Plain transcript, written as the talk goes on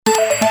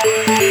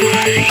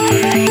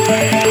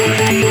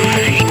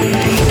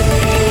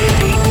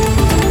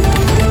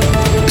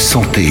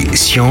Santé,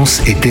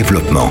 sciences et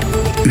développement.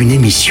 Une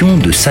émission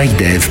de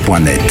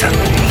SciDev.net.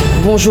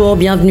 Bonjour,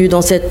 bienvenue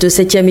dans cette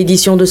 7e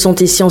édition de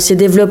Santé, sciences et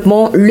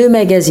développement, le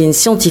magazine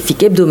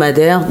scientifique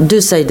hebdomadaire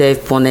de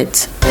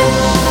SciDev.net.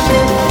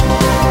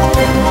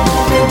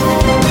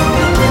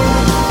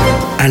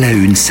 À la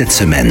une cette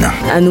semaine.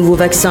 Un nouveau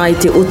vaccin a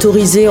été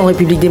autorisé en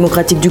République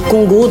démocratique du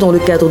Congo dans le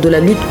cadre de la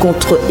lutte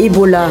contre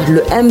Ebola.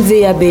 Le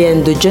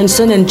MVABN de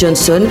Johnson &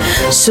 Johnson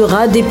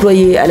sera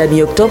déployé à la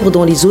mi-octobre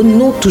dans les zones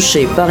non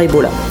touchées par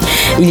Ebola.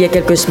 Il y a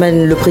quelques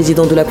semaines, le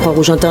président de la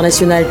Croix-Rouge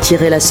internationale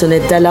tirait la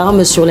sonnette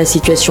d'alarme sur la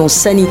situation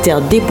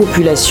sanitaire des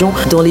populations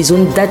dans les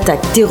zones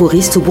d'attaque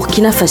terroriste au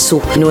Burkina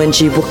Faso. Une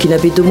ONG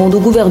burkinabé demande au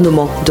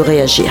gouvernement de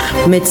réagir.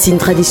 Médecine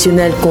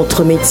traditionnelle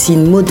contre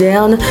médecine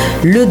moderne,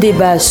 le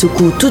débat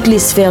secoue toutes les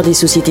sphères des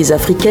sociétés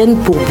africaines.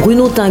 Pour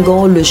Bruno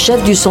Tingan, le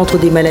chef du centre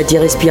des maladies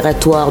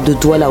respiratoires de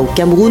Douala au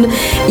Cameroun,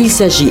 il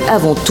s'agit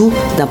avant tout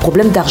d'un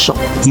problème d'argent.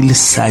 Il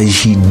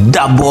s'agit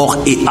d'abord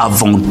et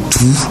avant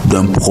tout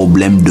d'un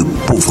problème de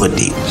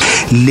pauvreté.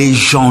 Les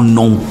gens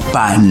n'ont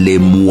pas les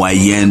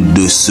moyens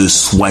de se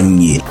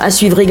soigner. À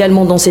suivre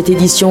également dans cette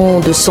édition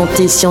de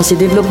Santé, Sciences et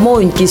Développement,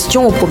 une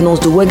question en provenance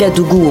de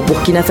Ouagadougou au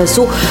Burkina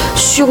Faso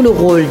sur le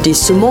rôle des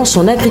semences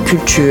en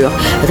agriculture.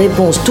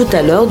 Réponse tout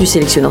à l'heure du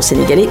sélectionneur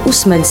sénégalais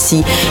Ousmane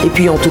Sy. Et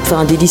puis en toute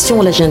fin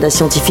d'édition, l'agenda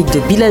scientifique de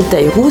Bilal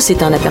Taïrou,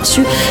 c'est un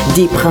aperçu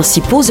des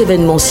principaux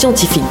événements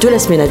scientifiques de la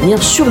semaine à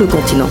venir sur le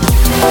continent.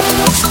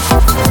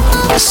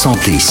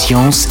 Santé,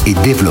 sciences et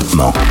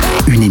développement.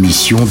 Une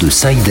émission de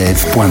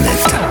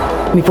SciDev.net.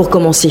 Mais pour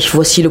commencer,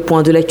 voici le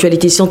point de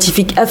l'actualité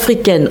scientifique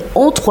africaine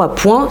en 3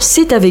 points.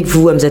 C'est avec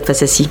vous, Hamzat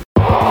Fassassi.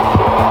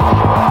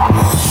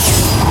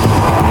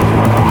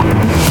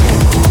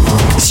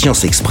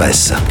 Science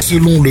Express.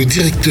 Selon le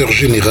directeur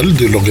général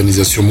de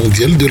l'Organisation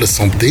mondiale de la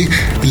santé,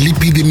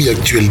 l'épidémie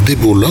actuelle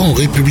d'Ebola en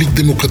République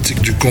démocratique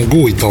du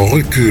Congo est en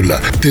recul.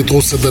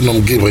 Tedros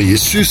Adhanom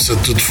Ghebreyesus a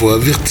toutefois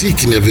averti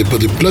qu'il n'y avait pas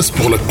de place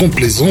pour la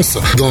complaisance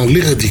dans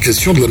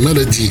l'éradication de la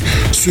maladie.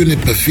 Ce n'est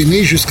pas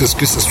fini jusqu'à ce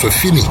que ça soit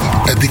fini,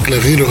 a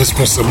déclaré le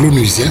responsable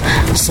onusien,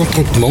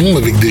 s'entretenant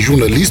avec des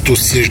journalistes au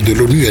siège de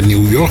l'ONU à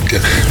New York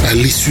à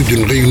l'issue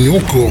d'une réunion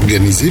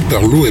co-organisée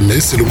par l'OMS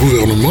et le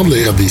gouvernement de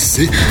la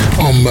RDC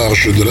en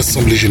marge de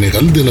l'Assemblée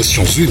générale des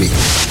Nations unies.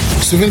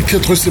 Ce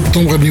 24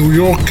 septembre à New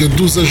York,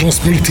 12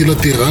 agences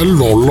multilatérales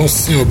ont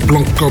lancé un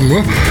plan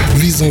commun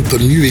visant à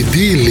mieux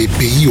aider les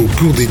pays au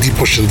cours des 10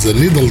 prochaines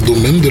années dans le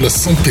domaine de la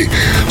santé.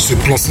 Ce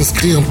plan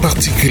s'inscrit en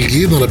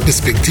particulier dans la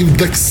perspective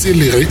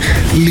d'accélérer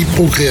les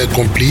progrès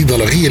accomplis dans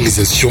la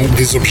réalisation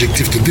des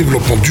objectifs de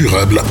développement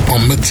durable en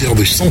matière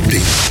de santé.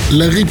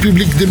 La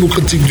République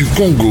démocratique du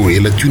Congo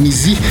et la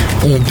Tunisie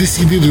ont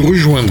décidé de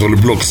rejoindre le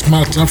bloc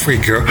Smart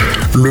Africa,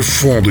 le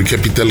fonds de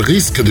capital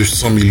risque de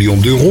 100 millions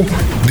d'euros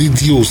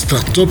dédié aux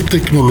start-up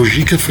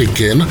technologiques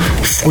africaines,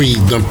 fruit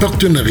d'un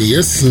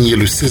partenariat signé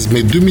le 16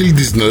 mai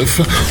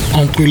 2019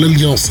 entre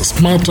l'Alliance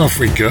Smart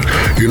Africa,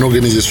 une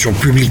organisation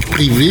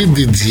publique-privée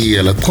dédiée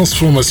à la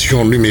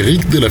transformation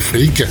numérique de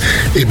l'Afrique,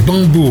 et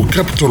Bamboo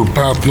Capital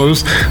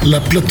Partners,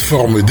 la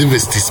plateforme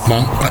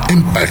d'investissement à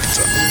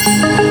impact.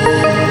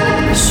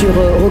 Sur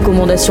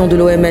recommandation de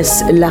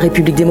l'OMS, la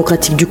République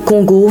démocratique du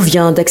Congo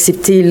vient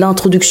d'accepter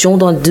l'introduction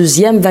d'un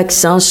 2e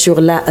vaccin sur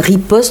la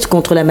riposte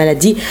contre la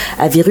maladie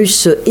à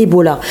virus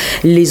Ebola.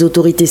 Les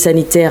autorités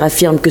sanitaires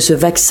affirment que ce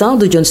vaccin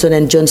de Johnson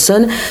 &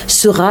 Johnson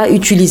sera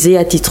utilisé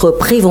à titre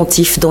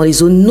préventif dans les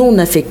zones non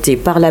affectées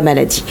par la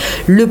maladie.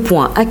 Le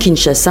point à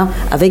Kinshasa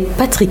avec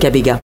Patrick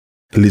Abega.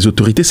 Les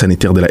autorités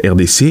sanitaires de la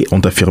RDC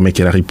ont affirmé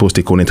que la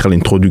riposte connaîtra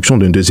l'introduction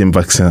d'un 2e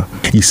vaccin.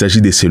 Il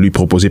s'agit des cellules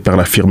proposées par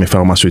la firme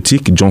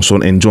pharmaceutique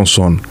Johnson &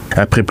 Johnson.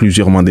 Après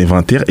plusieurs mois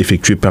d'inventaire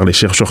effectués par les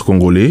chercheurs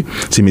congolais,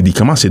 ces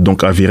médicaments s'est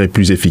donc avéré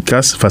plus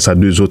efficaces face à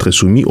 2 autres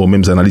soumis aux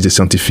mêmes analyses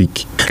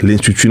scientifiques.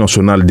 L'Institut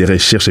national des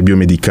recherches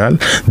biomédicales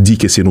dit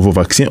que ces nouveaux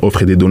vaccins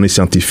offrent des données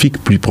scientifiques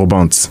plus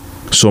probantes.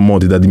 Son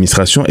mode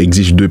d'administration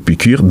exige 2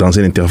 piqûres dans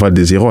un intervalle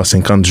de 0 à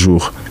 50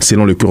 jours.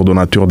 Selon le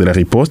coordonnateur de la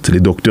riposte,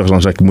 le docteur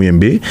Jean-Jacques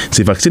Mouyembe,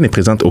 ces vaccins ne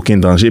présentent aucun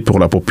danger pour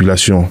la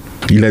population.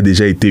 Il a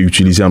déjà été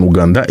utilisé en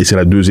Ouganda et c'est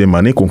la 2e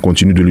année qu'on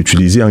continue de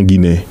l'utiliser en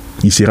Guinée.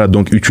 Il sera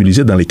donc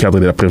utilisé dans le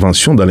cadre de la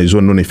prévention dans les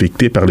zones non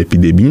affectées par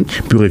l'épidémie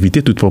pour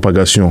éviter toute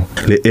propagation.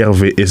 Les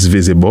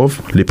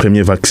RVSV-Zebov, les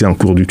premiers vaccins en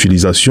cours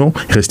d'utilisation,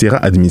 restera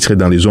administré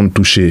dans les zones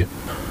touchées.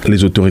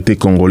 Les autorités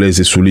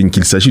congolaises soulignent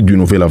qu'il s'agit d'une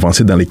nouvelle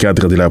avancée dans le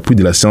cadre de l'appui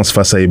de la science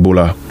face à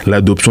Ebola.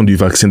 L'adoption du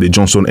vaccin de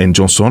Johnson &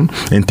 Johnson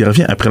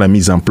intervient après la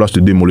mise en place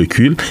de 2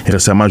 molécules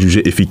récemment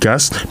jugées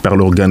efficaces par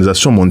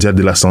l'Organisation mondiale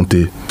de la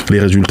santé. Les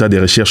résultats des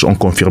recherches ont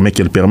confirmé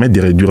qu'elles permettent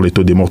de réduire les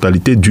taux de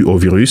mortalité dus au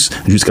virus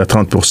jusqu'à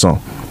 30%.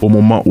 Au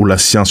moment où la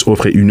science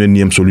offre une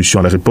énième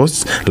solution à la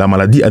riposte, la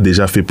maladie a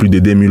déjà fait plus de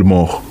 2000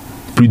 morts.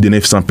 Plus de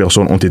 900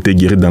 personnes ont été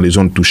guéries dans les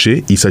zones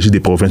touchées. Il s'agit des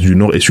provinces du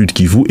Nord et Sud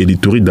Kivu et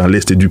d'Ituri dans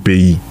l'Est du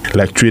pays.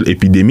 L'actuelle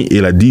épidémie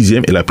est la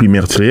 10e et la plus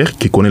meurtrière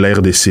que connaît la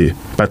RDC.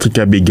 Patrick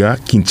Abega,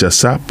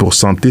 Kinshasa, pour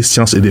Santé,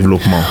 Sciences et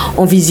Développement.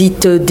 En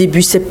visite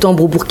début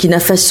septembre au Burkina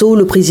Faso,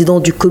 le président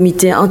du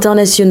Comité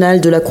international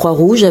de la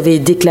Croix-Rouge avait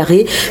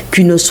déclaré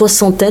qu'une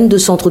 60aine de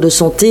centres de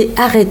santé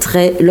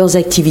arrêteraient leurs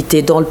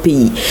activités dans le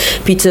pays.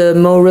 Peter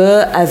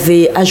Maurer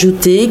avait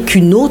ajouté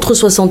qu'une autre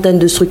 60aine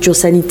de structures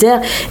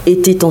sanitaires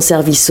étaient en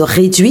service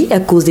réduit à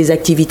cause des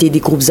activités des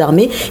groupes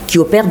armés qui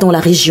opèrent dans la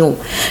région.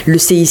 Le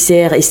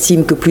CICR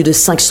estime que plus de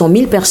 500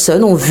 000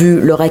 personnes ont vu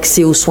leur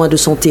accès aux soins de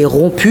santé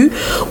rompu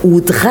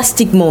ou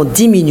drastiquement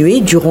diminué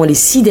durant les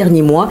 6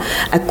 derniers mois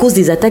à cause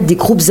des attaques des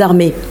groupes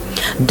armés.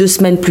 2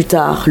 semaines plus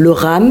tard, le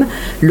RAM,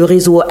 le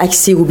réseau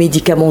Accès aux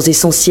médicaments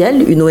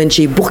essentiels, une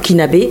ONG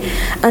burkinabé,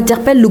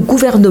 interpelle le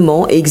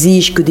gouvernement et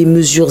exige que des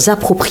mesures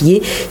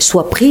appropriées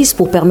soient prises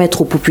pour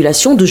permettre aux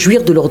populations de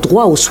jouir de leurs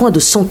droits aux soins de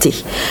santé.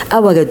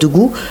 À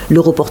Ouagadougou, le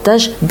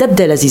reportage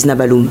d'Abdelaziz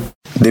Nabaloum.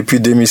 Depuis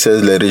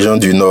 2016, les régions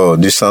du Nord,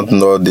 du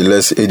Centre-Nord, de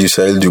l'Est et du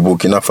Sahel du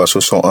Burkina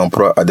Faso sont en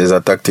proie à des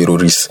attaques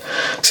terroristes.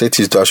 Cette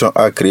situation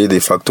a créé de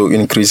facto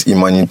une crise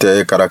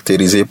humanitaire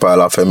caractérisée par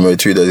la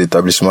fermeture des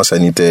établissements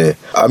sanitaires.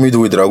 Hamid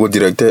Ouedraogo,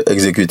 directeur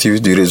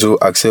exécutif du réseau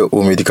Accès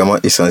aux médicaments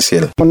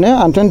essentiels. On est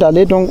en train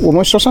d'aller donc au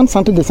moins 60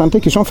 centres de santé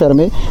qui sont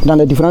fermés dans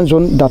les différentes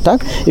zones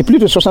d'attaque et plus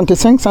de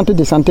 65 centres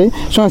de santé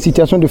sont en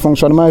situation de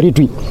fonctionnement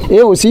réduit.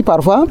 Et aussi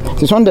parfois,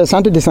 ce sont des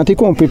centres de santé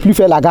qu'on ne peut plus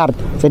faire la garde.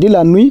 C'est-à-dire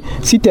la nuit,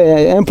 si tu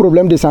as un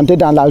problème de santé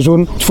dans la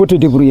zone, il faut te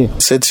débrouiller.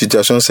 Cette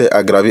situation s'est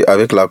aggravée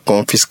avec la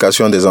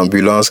confiscation des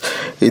ambulances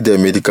et des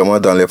médicaments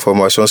dans les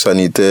formations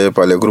sanitaires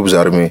par les groupes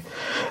armés.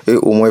 Et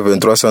au moins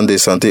 23 centres de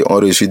santé ont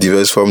reçu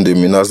diverses formes de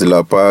menaces de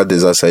la part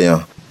des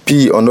assaillants.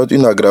 Puis, on note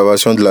une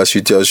aggravation de la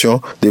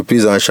situation de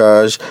prise en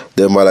charge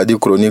des maladies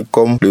chroniques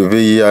comme le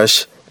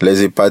VIH,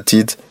 les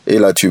hépatites et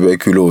la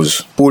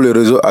tuberculose. Pour le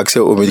réseau Accès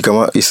aux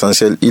médicaments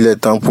essentiels, il est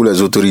temps pour les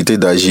autorités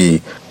d'agir.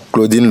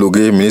 Claudine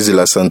Loguet, ministre de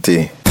la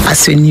Santé. À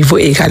ce niveau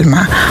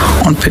également,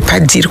 on ne peut pas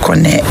dire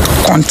qu'on est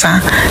content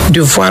de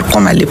voir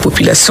comment les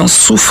populations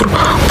souffrent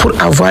pour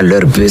avoir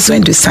leurs besoins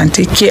de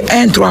santé, qui est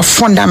un droit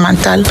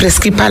fondamental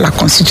prescrit par la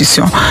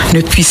Constitution,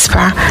 ne puisse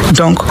pas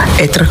donc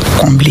être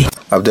comblé.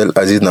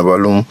 Abdelaziz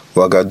Nabaloum,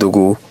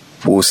 Ouagadougou,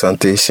 pour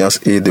Santé, Sciences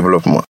et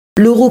Développement.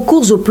 Le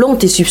recours aux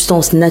plantes et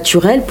substances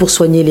naturelles pour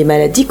soigner les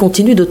maladies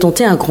continue de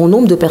tenter un grand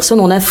nombre de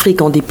personnes en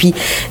Afrique en dépit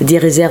des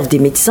réserves des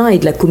médecins et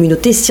de la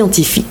communauté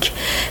scientifique.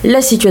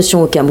 La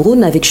situation au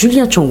Cameroun avec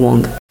Julien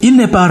Chongwang. Il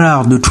n'est pas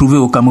rare de trouver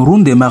au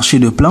Cameroun des marchés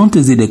de plantes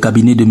et des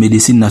cabinets de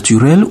médecine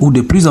naturelle où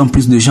de plus en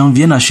plus de gens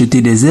viennent acheter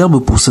des herbes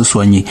pour se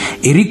soigner.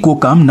 Eric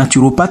Kokam,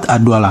 naturopathe à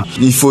Douala.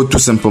 Il faut tout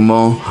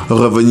simplement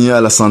revenir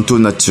à la santé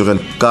naturelle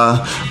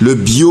car le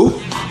bio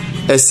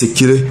est ce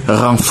qui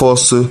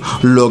renforce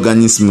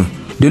l'organisme.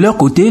 De leur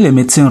côté, les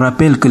médecins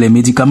rappellent que les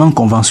médicaments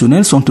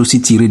conventionnels sont aussi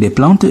tirés des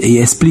plantes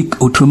et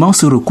expliquent autrement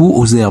ce recours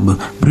aux herbes.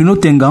 Bruno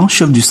Tengan,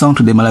 chef du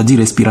centre des maladies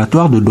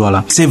respiratoires de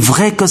Douala. C'est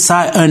vrai que ça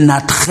a un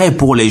attrait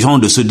pour les gens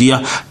de se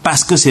dire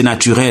parce que c'est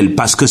naturel,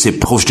 parce que c'est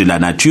proche de la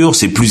nature,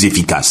 c'est plus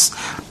efficace.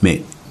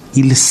 Mais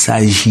il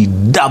s'agit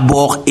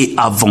d'abord et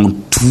avant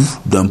tout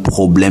d'un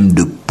problème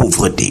de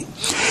pauvreté.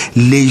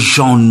 Les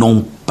gens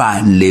n'ont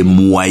pas les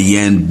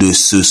moyens de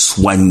se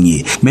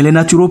soigner. Mais les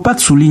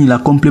naturopathes soulignent la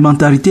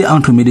complémentarité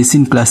entre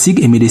médecine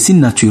classique et médecine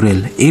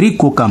naturelle. Eric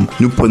Kokam.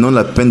 Nous prenons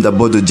la peine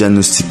d'abord de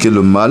diagnostiquer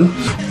le mal.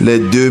 Les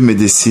deux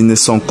médecines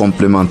sont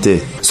complémentaires.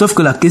 Sauf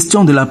que la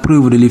question de la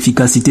preuve de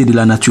l'efficacité de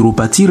la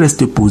naturopathie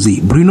reste posée.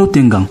 Bruno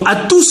Tengan. À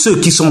tous ceux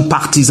qui sont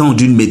partisans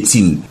d'une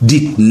médecine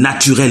dite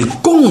naturelle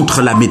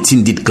contre la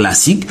médecine dite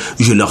classique,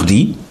 je leur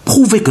dis,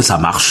 prouvez que ça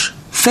marche.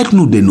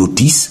 Faites-nous des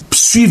notices,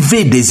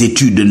 suivez des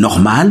études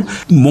normales,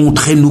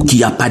 montrez-nous qu'il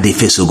n'y a pas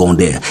d'effet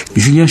secondaire.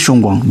 Julien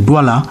Chongwang,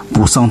 Douala,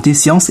 pour Santé,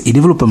 Sciences et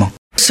Développement.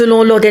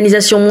 Selon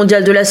l'Organisation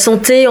mondiale de la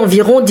santé,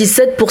 environ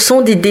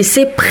 17% des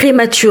décès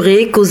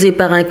prématurés causés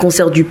par un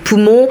cancer du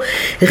poumon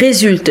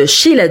résultent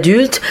chez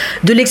l'adulte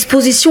de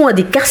l'exposition à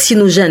des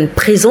carcinogènes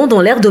présents dans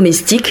l'air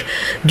domestique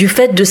du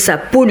fait de sa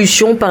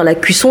pollution par la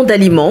cuisson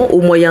d'aliments au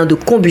moyen de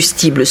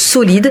combustibles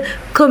solides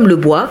comme le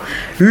bois,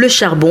 le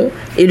charbon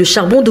et le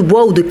charbon de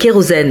bois ou de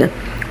kérosène.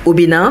 Au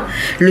Bénin,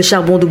 le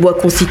charbon de bois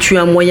constitue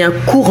un moyen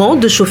courant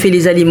de chauffer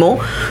les aliments,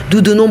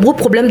 d'où de nombreux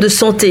problèmes de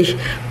santé.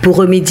 Pour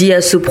remédier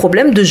à ce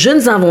problème, de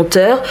jeunes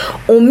inventeurs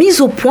ont mis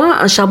au point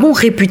un charbon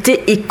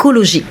réputé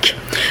écologique.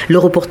 Le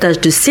reportage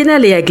de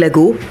Sénalé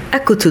Aglago à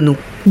Cotonou.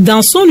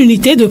 Dans son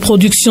unité de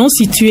production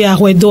située à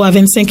Rouedo, à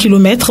 25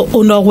 km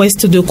au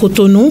nord-ouest de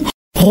Cotonou,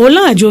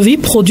 Roland Adjovi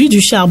produit du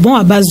charbon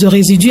à base de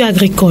résidus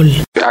agricoles.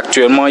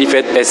 Actuellement, il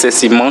fait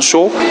excessivement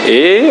chaud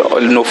et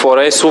nos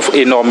forêts souffrent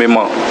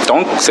énormément.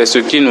 Donc, c'est ce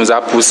qui nous a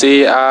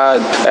poussé à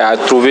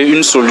trouver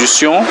une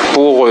solution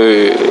pour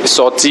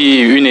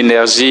sortir une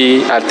énergie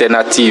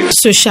alternative.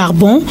 Ce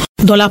charbon,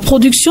 dont la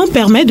production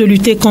permet de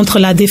lutter contre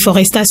la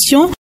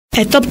déforestation,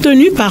 est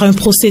obtenu par un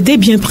procédé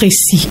bien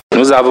précis.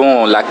 Nous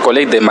avons la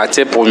collecte des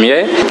matières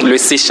premières, le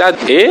séchage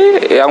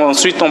et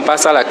ensuite on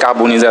passe à la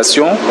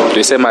carbonisation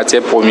de ces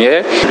matières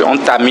premières. On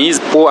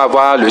tamise pour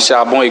avoir le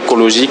charbon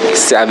écologique,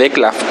 c'est avec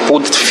la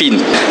poudre fine.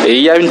 Et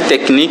il y a une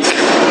technique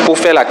pour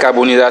faire la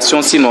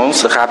carbonisation, sinon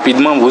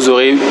rapidement vous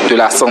aurez de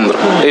la cendre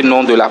et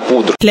non de la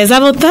poudre. Les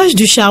avantages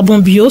du charbon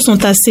bio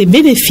sont assez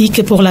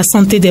bénéfiques pour la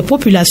santé des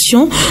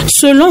populations,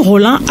 selon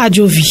Roland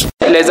Adjovi.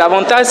 Les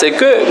avantages, c'est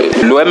que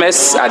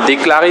l'OMS a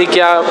déclaré qu'il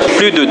y a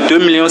plus de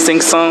 2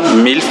 500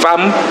 000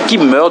 femmes qui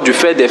meurent du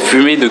fait des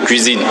fumées de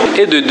cuisine.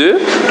 Et de deux,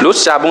 l'eau de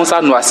charbon,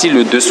 ça noircit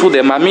le dessous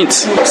des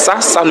marmites. Ça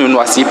ne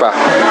noircit pas.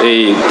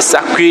 Et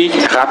ça cuit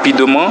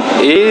rapidement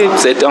et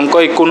c'est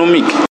encore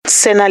économique.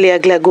 Senali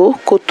Aglago,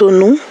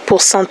 Cotonou,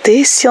 pour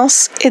Santé,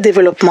 Sciences et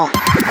Développement.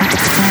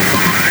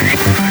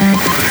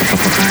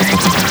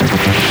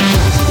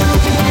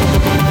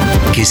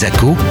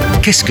 Kesako,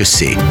 qu'est-ce que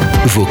c'est?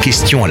 Vos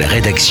questions à la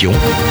rédaction,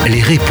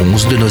 les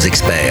réponses de nos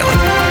experts.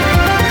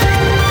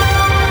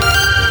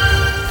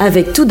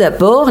 Avec tout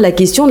d'abord la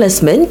question de la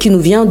semaine qui nous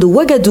vient de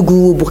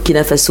Ouagadougou au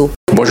Burkina Faso.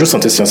 Bonjour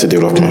Santé, Sciences et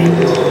Développement.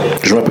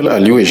 Je m'appelle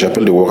Aliou et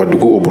j'appelle de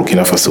Ouagadougou au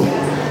Burkina Faso.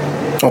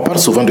 On parle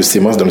souvent de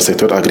semences dans le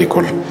secteur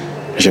agricole.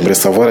 J'aimerais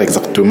savoir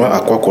exactement à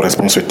quoi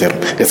correspond ce terme.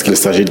 Est-ce qu'il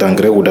s'agit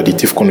d'engrais ou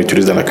d'additifs qu'on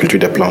utilise dans la culture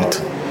des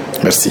plantes?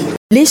 Merci.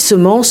 Les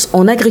semences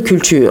en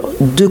agriculture,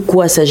 de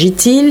quoi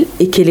s'agit-il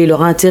et quel est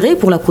leur intérêt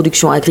pour la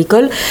production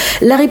agricole?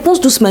 La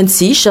réponse d'Ousmane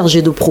Sy,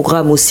 chargé de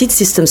programme au Seed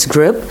Systems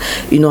Group,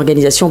 une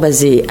organisation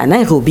basée à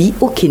Nairobi,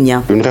 au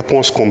Kenya. Une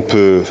réponse qu'on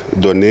peut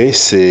donner,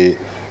 c'est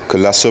que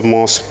la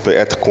semence peut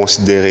être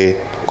considérée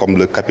comme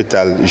le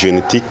capital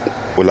génétique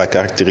ou la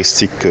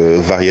caractéristique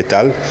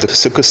variétale,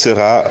 ce que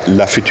sera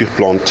la future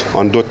plante.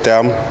 En d'autres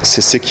termes,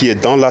 c'est ce qui est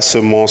dans la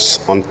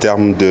semence en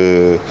termes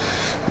de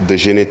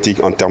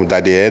génétique, en termes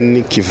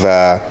d'ADN, qui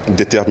va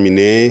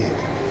déterminer,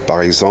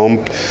 par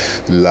exemple,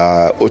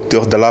 la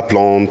hauteur de la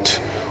plante,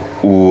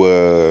 ou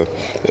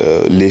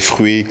les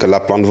fruits que la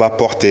plante va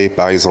porter,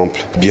 par exemple.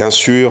 Bien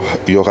sûr,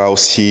 il y aura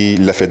aussi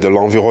l'effet de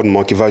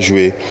l'environnement qui va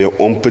jouer. Et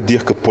on peut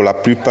dire que pour la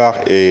plupart,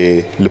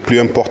 et le plus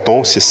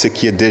important, c'est ce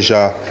qui est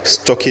déjà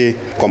stocké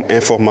comme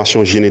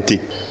information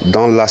génétique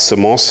dans la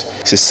semence.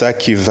 C'est ça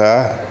qui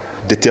va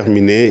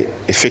déterminer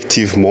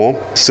effectivement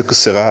ce que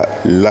sera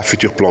la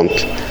future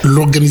plante.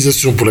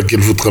 L'organisation pour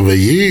laquelle vous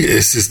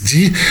travaillez,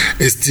 SSD,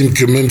 estime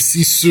que même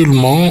si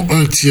seulement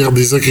un tiers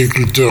des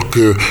agriculteurs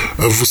que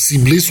vous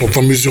ciblez sont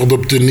en mesure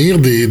d'obtenir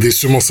des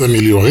semences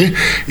améliorées,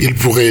 ils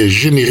pourraient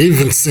générer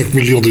 25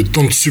 millions de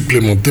tonnes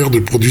supplémentaires de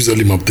produits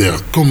alimentaires.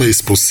 Comment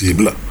est-ce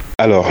possible ?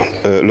 Alors,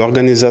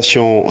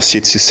 l'organisation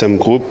Seed Systems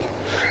Group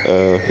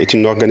est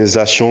une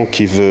organisation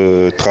qui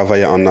veut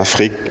travailler en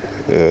Afrique,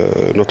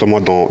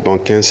 notamment dans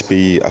 15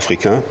 pays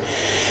africains,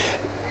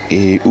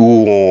 et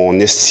où on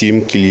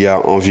estime qu'il y a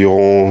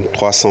environ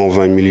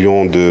 320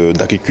 millions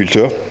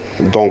d'agriculteurs.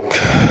 Donc,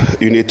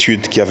 une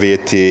étude qui avait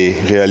été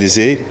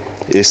réalisée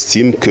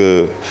estime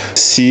que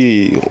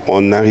si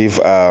on arrive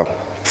à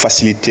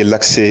faciliter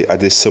l'accès à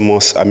des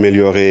semences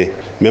améliorées,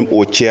 même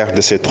au tiers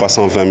de ces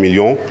 320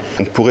 millions,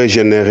 on pourrait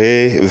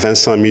générer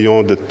 25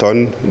 millions de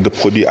tonnes de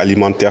produits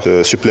alimentaires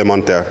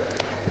supplémentaires,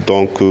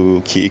 donc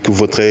qui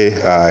équivaudrait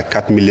à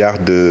 4 milliards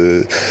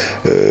de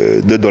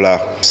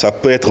dollars. Ça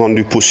peut être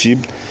rendu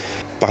possible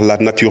par la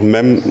nature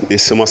même des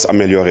semences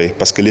améliorées,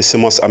 parce que les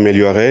semences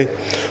améliorées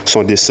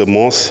sont des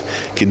semences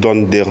qui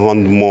donnent des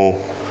rendements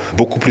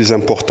beaucoup plus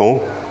importants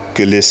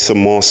que les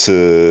semences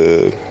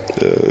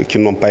qui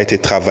n'ont pas été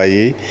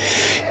travaillées.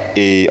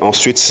 Et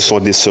ensuite, ce sont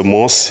des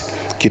semences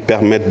qui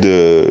permettent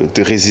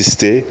de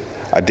résister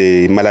à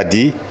des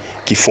maladies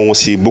qui font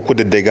aussi beaucoup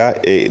de dégâts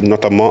et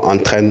notamment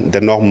entraînent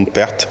d'énormes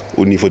pertes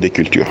au niveau des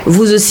cultures.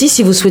 Vous aussi,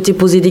 si vous souhaitez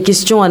poser des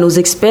questions à nos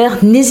experts,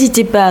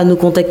 n'hésitez pas à nous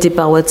contacter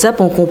par WhatsApp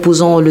en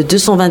composant le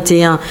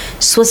 221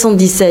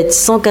 77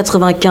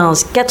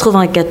 195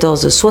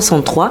 94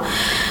 63.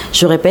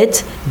 Je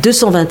répète,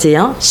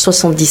 221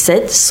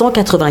 77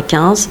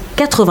 195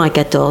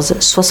 94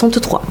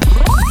 63.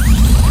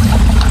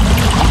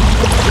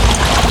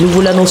 Nous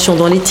vous l'annoncions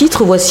dans les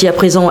titres, voici à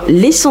présent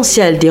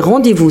l'essentiel des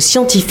rendez-vous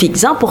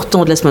scientifiques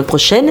importants de la semaine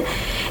prochaine,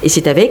 et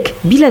c'est avec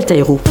Bilal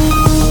Taïrou.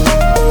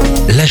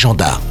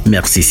 L'agenda.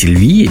 Merci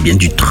Sylvie. Et bien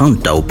du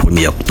 30 au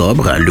 1er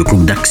octobre, le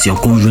groupe d'action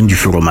conjoint du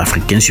Forum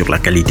africain sur la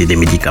qualité des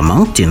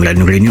médicaments tiendra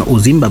une réunion au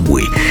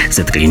Zimbabwe.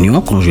 Cette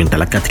réunion, conjointe à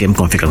la 4e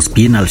conférence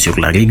biennale sur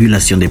la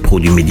régulation des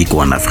produits médicaux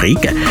en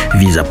Afrique,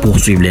 vise à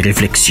poursuivre les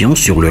réflexions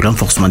sur le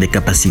renforcement des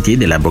capacités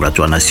des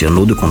laboratoires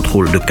nationaux de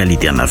contrôle de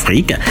qualité en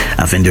Afrique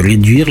afin de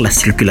réduire la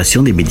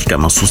circulation des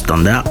médicaments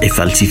sous-standard et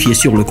falsifiés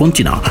sur le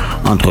continent.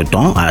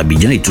 Entre-temps, à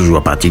Abidjan et toujours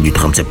à partir du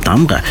 30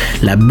 septembre,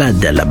 la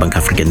BAD, la Banque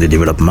africaine de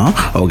développement,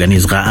 organise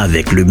organisera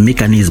avec le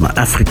Mécanisme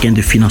africain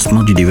de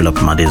financement du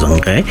développement des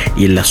engrais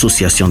et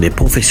l'Association des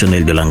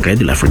professionnels de l'engrais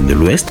de l'Afrique de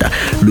l'Ouest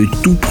le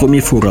tout premier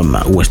forum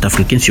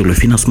ouest-africain sur le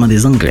financement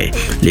des engrais.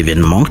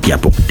 L'événement, qui a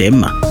pour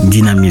thème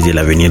dynamiser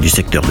l'avenir du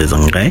secteur des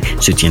engrais,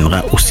 se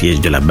tiendra au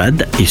siège de la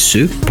BAD et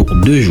ce pour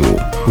 2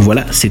 jours.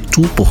 Voilà, c'est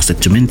tout pour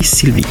cette semaine,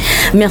 Sylvie.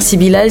 Merci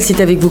Bilal,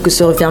 c'est avec vous que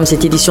se referme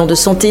cette édition de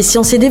Santé,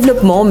 Sciences et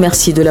Développement.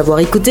 Merci de l'avoir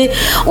écouté.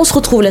 On se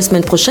retrouve la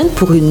semaine prochaine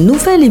pour une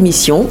nouvelle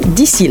émission.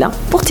 D'ici là,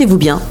 portez-vous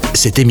bien.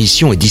 Cette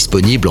émission est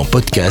disponible en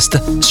podcast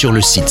sur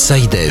le site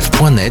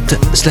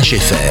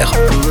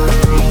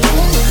sidev.net/fr.